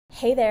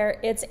Hey there,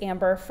 it's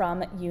Amber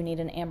from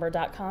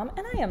youneedanamber.com,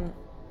 and I am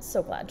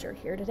so glad you're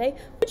here today.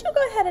 Would you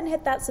go ahead and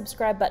hit that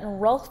subscribe button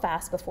real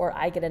fast before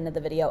I get into the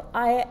video?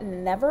 I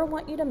never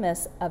want you to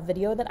miss a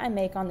video that I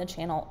make on the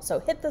channel, so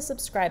hit the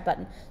subscribe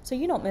button so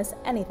you don't miss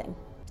anything.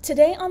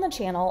 Today on the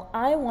channel,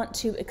 I want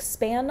to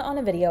expand on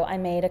a video I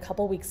made a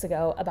couple weeks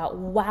ago about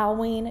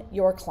wowing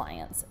your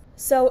clients.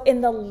 So in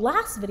the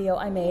last video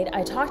I made,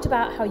 I talked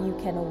about how you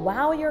can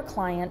wow your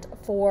client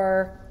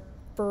for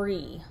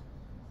free.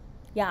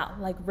 Yeah,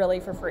 like really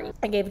for free.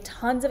 I gave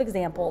tons of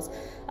examples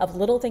of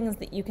little things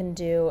that you can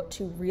do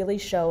to really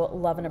show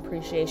love and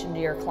appreciation to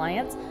your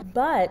clients.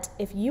 But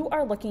if you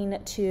are looking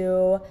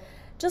to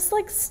just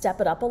like step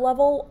it up a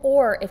level,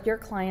 or if your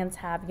clients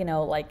have,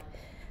 like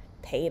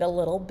paid a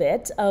little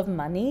bit of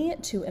money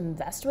to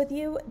invest with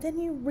you,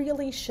 then you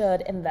really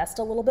should invest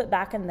a little bit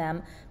back in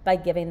them by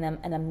giving them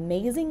an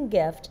amazing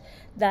gift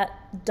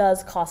that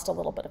does cost a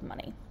little bit of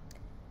money.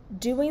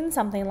 Doing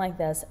something like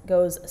this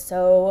goes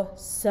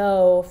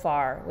so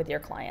far with your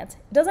clients.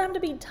 It doesn't have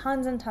to be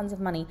tons and tons of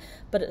money,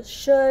 but it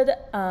should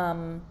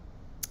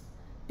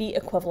be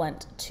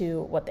equivalent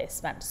to what they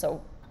spent.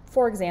 So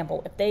for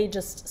example, if they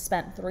just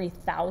spent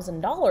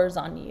 $3,000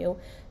 on you,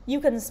 you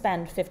can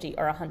spend $50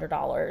 or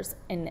 $100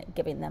 in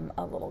giving them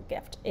a little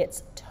gift.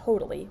 It's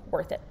totally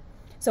worth it.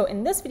 So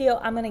in this video,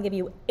 I'm going to give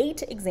you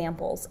 8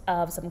 examples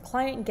of some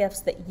client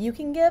gifts that you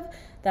can give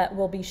that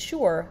will be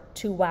sure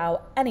to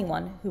wow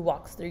anyone who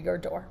walks through your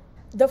door.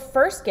 The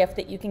first gift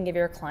that you can give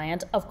your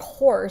client, of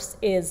course,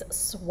 is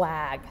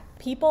swag.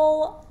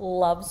 People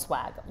love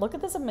swag. Look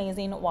at this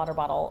amazing water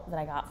bottle that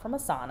I got from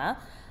Asana.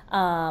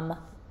 I'm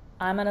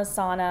an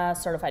Asana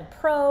certified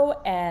pro,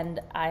 and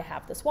I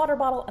have this water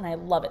bottle and I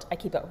love it. I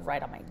keep it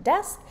right on my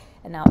desk,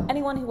 and now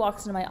anyone who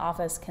walks into my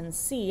office can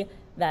see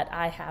that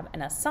I have an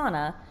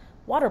Asana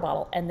water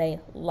bottle, and they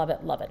love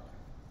it, love it.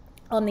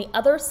 On the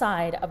other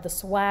side of the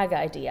swag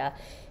idea,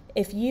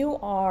 if you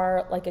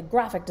are like a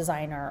graphic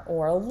designer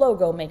or a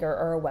logo maker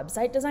or a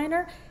website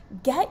designer,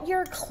 get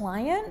your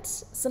client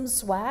some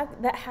swag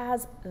that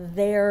has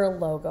their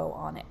logo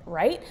on it,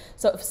 right?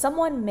 So if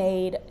someone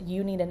made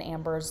You Need an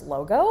Amber's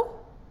logo,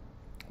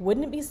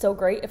 wouldn't it be so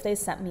great if they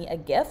sent me a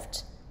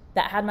gift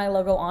that had my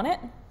logo on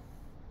it?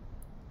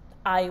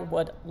 I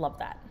would love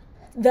that.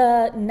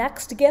 The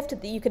next gift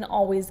that you can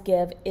always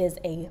give is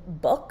a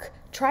book.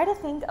 Try to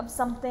think of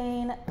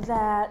something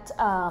that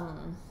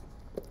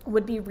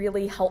would be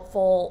really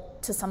helpful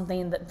to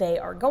something that they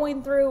are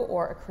going through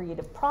or a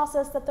creative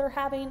process that they're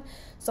having.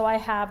 So I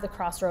have The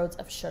Crossroads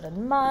of Should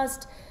and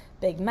Must,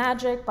 Big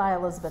Magic by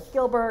Elizabeth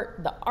Gilbert,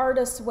 The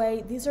Artist's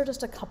Way. These are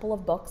just a couple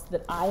of books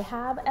that I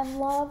have and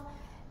love,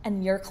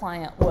 and your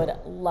client would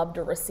love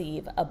to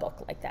receive a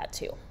book like that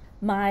too.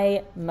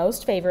 My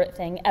most favorite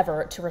thing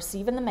ever to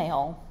receive in the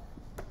mail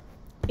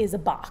is a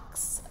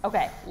box.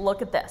 Okay,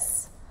 look at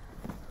this.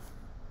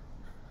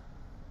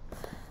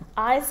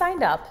 I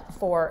signed up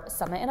for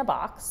Summit in a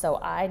Box, so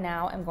I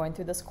now am going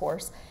through this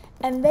course,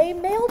 and they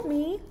mailed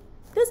me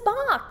this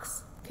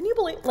box. Can you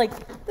believe,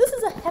 this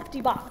is a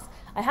hefty box.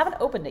 I haven't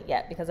opened it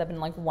yet because I've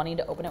been wanting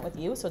to open it with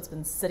you, so it's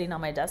been sitting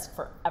on my desk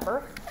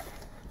forever.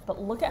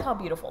 But look at how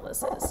beautiful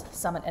this is.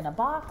 Summit in a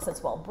Box,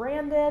 it's well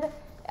branded.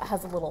 It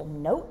has a little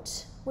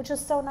note, which is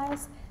so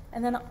nice.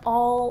 And then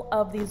all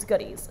of these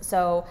goodies.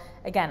 So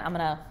again,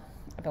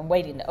 I've been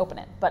waiting to open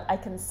it, but I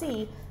can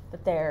see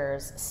that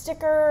there's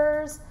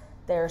stickers,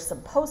 there's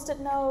some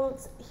Post-it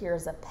notes,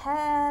 here's a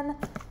pen.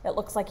 It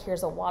looks like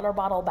here's a water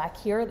bottle back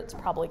here that's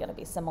probably gonna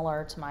be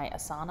similar to my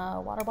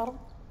Asana water bottle.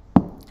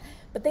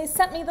 But they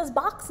sent me this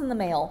box in the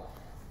mail.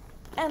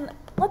 And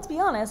let's be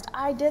honest,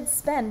 I did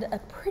spend a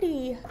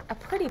pretty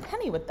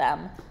penny with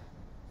them.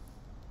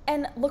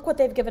 And look what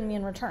they've given me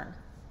in return.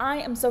 I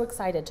am so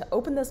excited to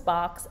open this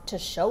box to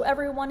show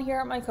everyone here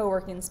at my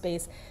co-working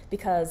space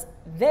because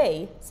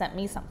they sent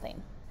me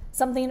something.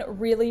 Something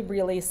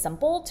really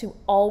simple to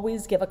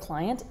always give a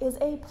client is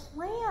a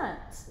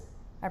plant.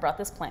 I brought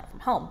this plant from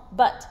home,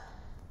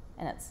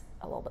 and it's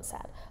a little bit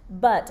sad,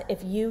 but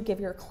if you give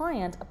your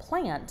client a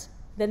plant,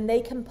 then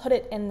they can put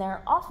it in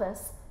their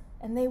office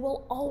and they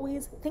will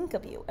always think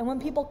of you. And when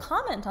people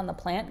comment on the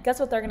plant,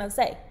 guess what they're gonna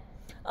say?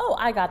 Oh,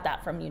 I got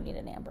that from You Need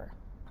an Amber.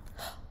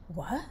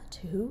 What?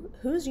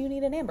 Who's You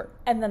Need an Amber?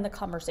 And then the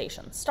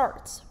conversation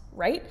starts,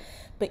 right?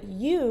 But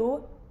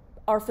you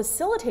are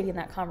facilitating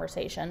that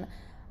conversation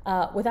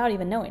without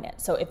even knowing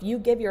it. So if you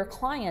give your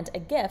client a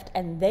gift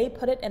and they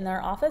put it in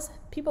their office,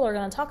 people are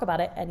going to talk about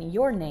it and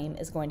your name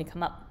is going to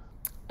come up.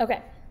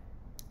 Okay,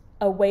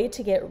 a way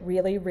to get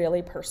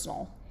really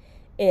personal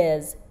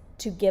is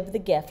to give the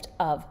gift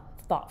of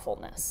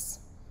thoughtfulness.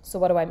 So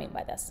what do I mean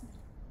by this?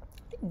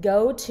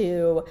 Go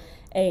to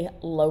a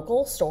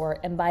local store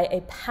and buy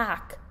a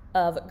pack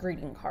of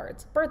greeting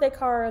cards, birthday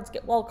cards,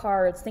 get well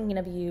cards, thinking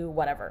of you,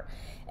 whatever,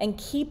 and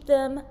keep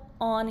them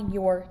on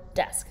your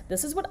desk.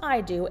 This is what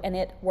I do, and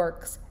it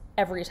works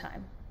every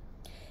time.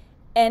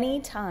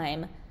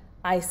 Anytime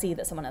I see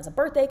that someone has a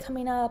birthday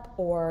coming up,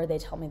 or they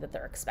tell me that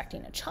they're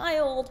expecting a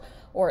child,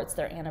 or it's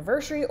their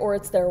anniversary, or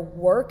it's their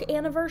work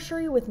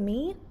anniversary with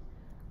me,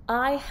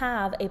 I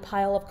have a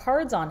pile of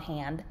cards on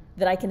hand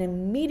that I can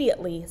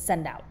immediately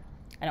send out.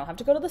 I don't have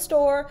to go to the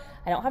store.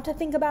 I don't have to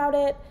think about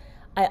it.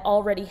 I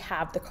already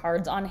have the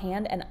cards on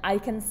hand and I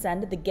can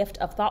send the gift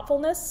of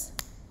thoughtfulness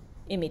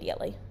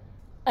immediately.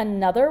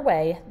 Another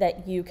way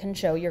that you can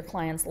show your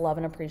clients love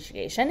and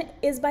appreciation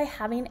is by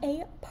having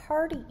a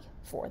party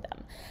for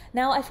them.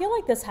 Now, I feel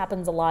like this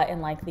happens a lot in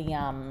like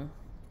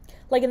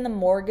in the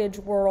mortgage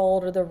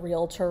world or the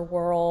realtor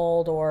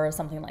world or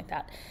something like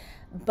that.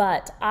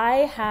 But I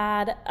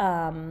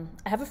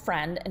have a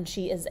friend and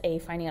she is a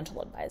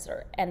financial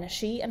advisor, and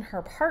she and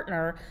her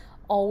partner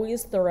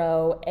always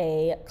throw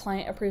a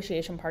client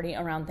appreciation party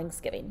around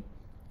Thanksgiving.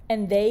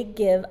 And they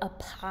give a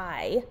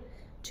pie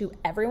to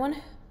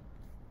everyone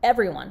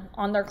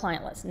on their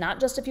client list, not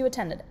just if you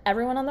attended,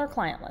 everyone on their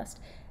client list.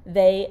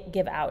 They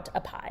give out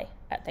a pie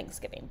at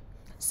Thanksgiving.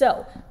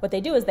 So what they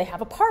do is they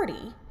have a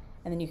party,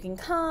 and then you can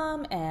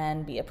come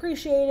and be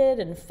appreciated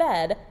and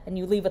fed, and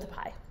you leave with a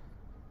pie.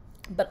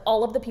 But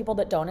all of the people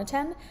that don't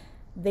attend,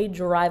 they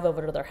drive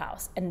over to their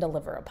house and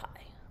deliver a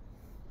pie.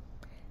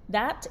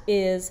 That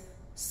is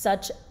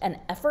such an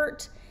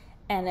effort,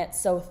 and it's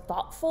so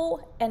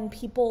thoughtful, and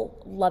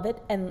people love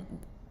it, and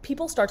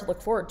people start to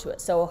look forward to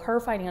it. So her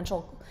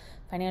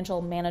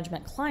financial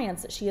management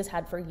clients that she has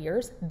had for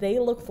years, they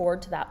look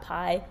forward to that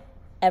pie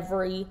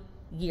every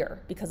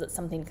year because it's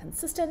something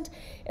consistent,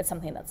 it's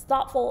something that's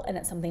thoughtful, and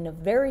it's something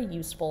very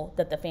useful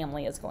that the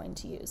family is going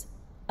to use.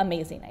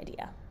 Amazing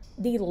idea.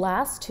 The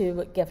last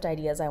two gift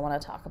ideas I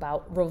want to talk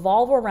about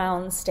revolve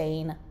around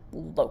staying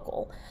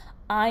local.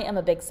 I am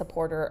a big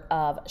supporter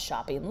of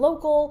shopping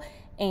local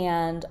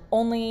and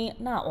really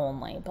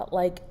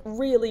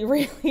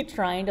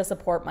trying to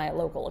support my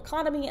local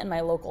economy and my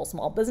local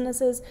small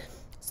businesses.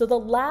 So the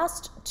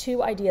last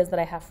two ideas that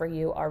I have for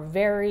you are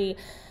very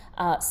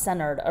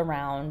centered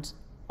around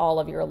all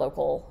of your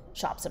local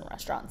shops and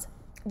restaurants.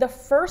 The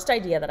first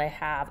idea that I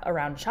have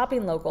around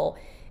shopping local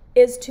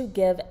is to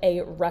give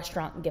a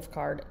restaurant gift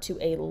card to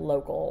a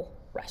local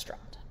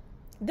restaurant.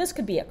 This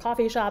could be a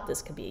coffee shop,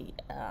 this could be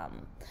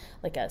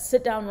like a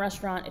sit-down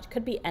restaurant, it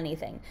could be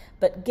anything.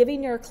 But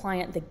giving your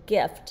client the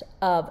gift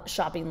of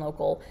shopping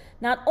local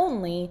not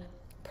only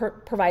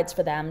provides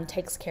for them,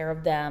 takes care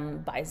of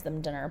them, buys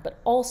them dinner, but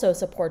also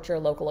supports your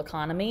local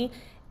economy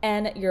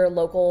and your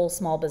local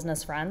small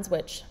business friends,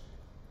 which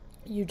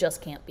you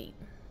just can't beat.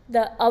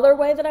 The other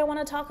way that I want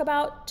to talk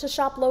about to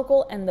shop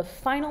local, and the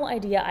final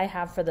idea I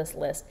have for this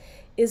list,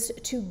 is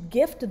to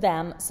gift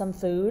them some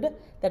food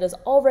that is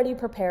already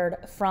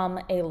prepared from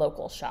a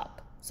local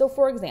shop. So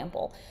for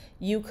example,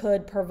 you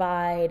could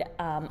provide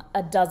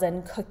a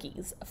dozen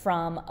cookies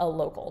from a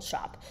local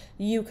shop.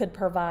 You could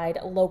provide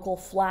local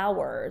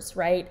flowers,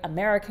 right?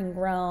 American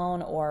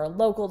grown or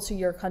local to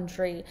your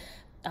country,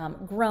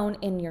 grown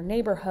in your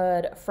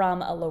neighborhood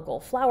from a local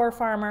flower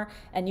farmer,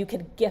 and you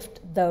could gift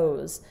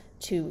those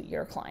to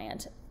your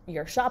client.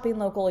 You're shopping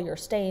local, you're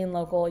staying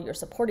local, you're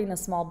supporting a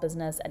small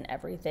business, and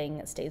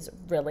everything stays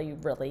really,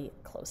 really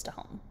close to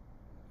home.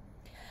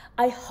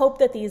 I hope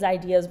that these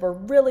ideas were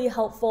really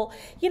helpful.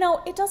 You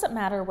know, it doesn't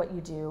matter what you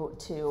do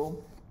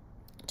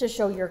to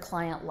show your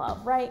client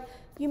love, right?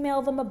 You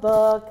mail them a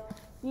book,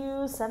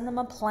 you send them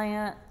a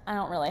plant. I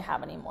don't really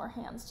have any more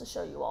hands to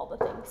show you all the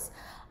things.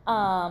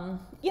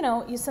 You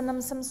know, you send them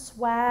some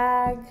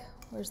swag.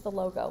 Where's the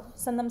logo?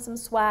 Send them some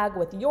swag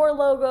with your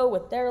logo,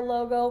 with their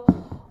logo,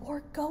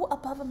 or go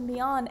above and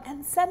beyond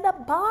and send a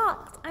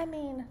box. I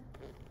mean,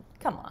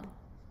 come on.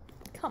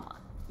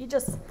 You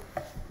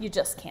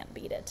just can't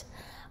beat it.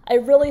 I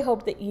really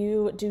hope that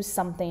you do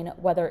something,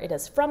 whether it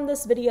is from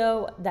this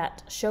video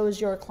that shows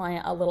your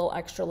client a little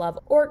extra love,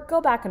 or go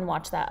back and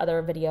watch that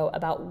other video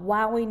about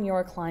wowing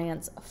your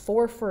clients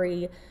for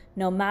free.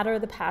 No matter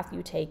the path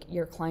you take,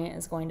 your client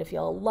is going to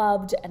feel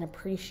loved and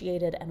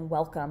appreciated and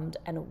welcomed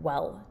and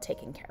well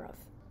taken care of.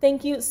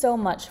 Thank you so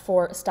much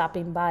for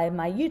stopping by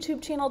my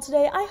YouTube channel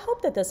today. I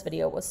hope that this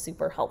video was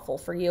super helpful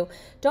for you.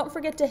 Don't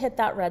forget to hit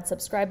that red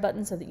subscribe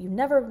button so that you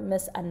never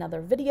miss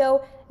another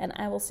video, and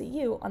I will see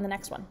you on the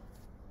next one.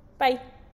 Bye.